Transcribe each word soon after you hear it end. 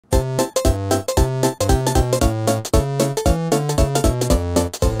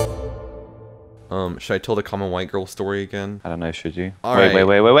Should I tell the common white girl story again? I don't know, should you? All wait, right.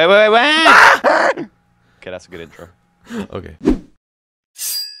 wait. Okay, that's a good intro. Okay.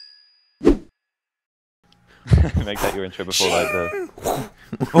 Make that your intro before like the...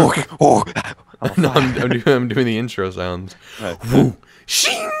 No, I'm doing the intro sounds. Right. Woo.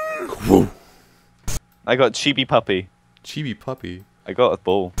 Shing. Woo. I got chibi puppy. Chibi puppy. I got a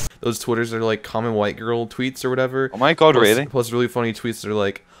ball. Those Twitters are like common white girl tweets or whatever. Oh my god, really? Plus really funny tweets that are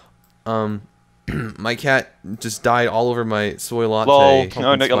like, my cat just died all over my soy latte. Lol. pumpkin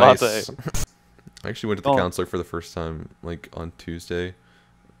No, not your latte. spice." I actually went to the counselor for the first time, like on Tuesday.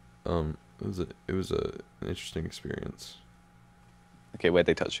 It was an interesting experience. Okay, where'd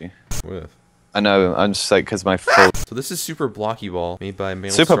they touch you? With. I know, I'm just like, because my full... So this is Super Blocky Ball, made by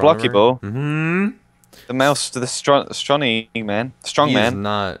Male Super Blocky Ball? Mm-hmm. The mouse, the strong man. He is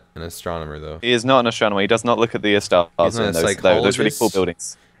not an astronomer, though. He is not an astronomer. He does not look at the stars in those really cool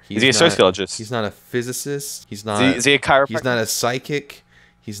buildings. Is he a sociologist? He's not a physicist. He's not. Is he a chiropractor? He's not a psychic.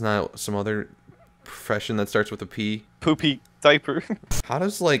 He's not some other profession that starts with a P. Poopy diaper. How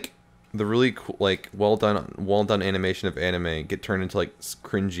does like the really cool, like well done animation of anime get turned into like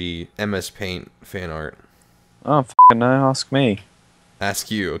cringy MS Paint fan art? Oh, f***ing no, ask me.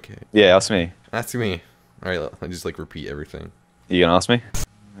 Ask you, okay. Yeah, ask me. Ask me. Alright, I just like repeat everything. You gonna ask me?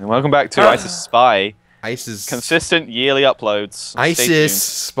 And welcome back to ISIS Spy. ISIS. Consistent yearly uploads. ISIS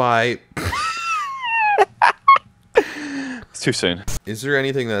Spy. It's too soon. Is there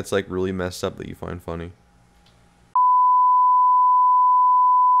anything that's like really messed up that you find funny?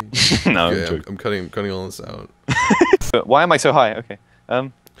 No, okay, I'm cutting all this out. But why am I so high? Okay.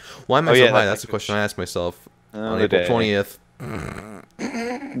 Why am I so high? That's the question I ask myself on April 20th.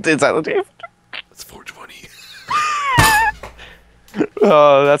 Is that the day? It's 420.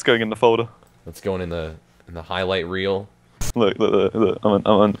 Oh, that's going in the folder. That's going in the highlight reel. Look. I'm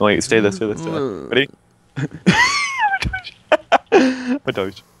on. Wait, stay there. Ready? A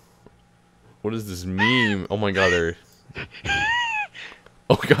doge. What is this meme? Oh my god, there.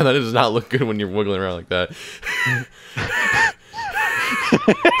 Oh god, that does not look good when you're wiggling around like that.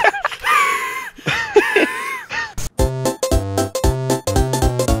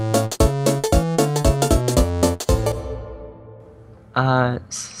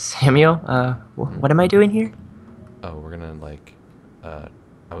 Samuel, what am I doing here? Oh, we're gonna like, I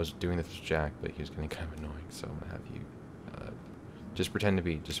was doing this with Jack, but he was getting kind of annoying, so I'm gonna have you, just pretend to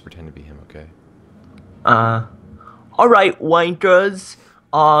be him, okay? Alright, wankers.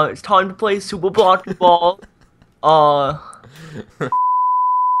 It's time to play Super Blocky Ball.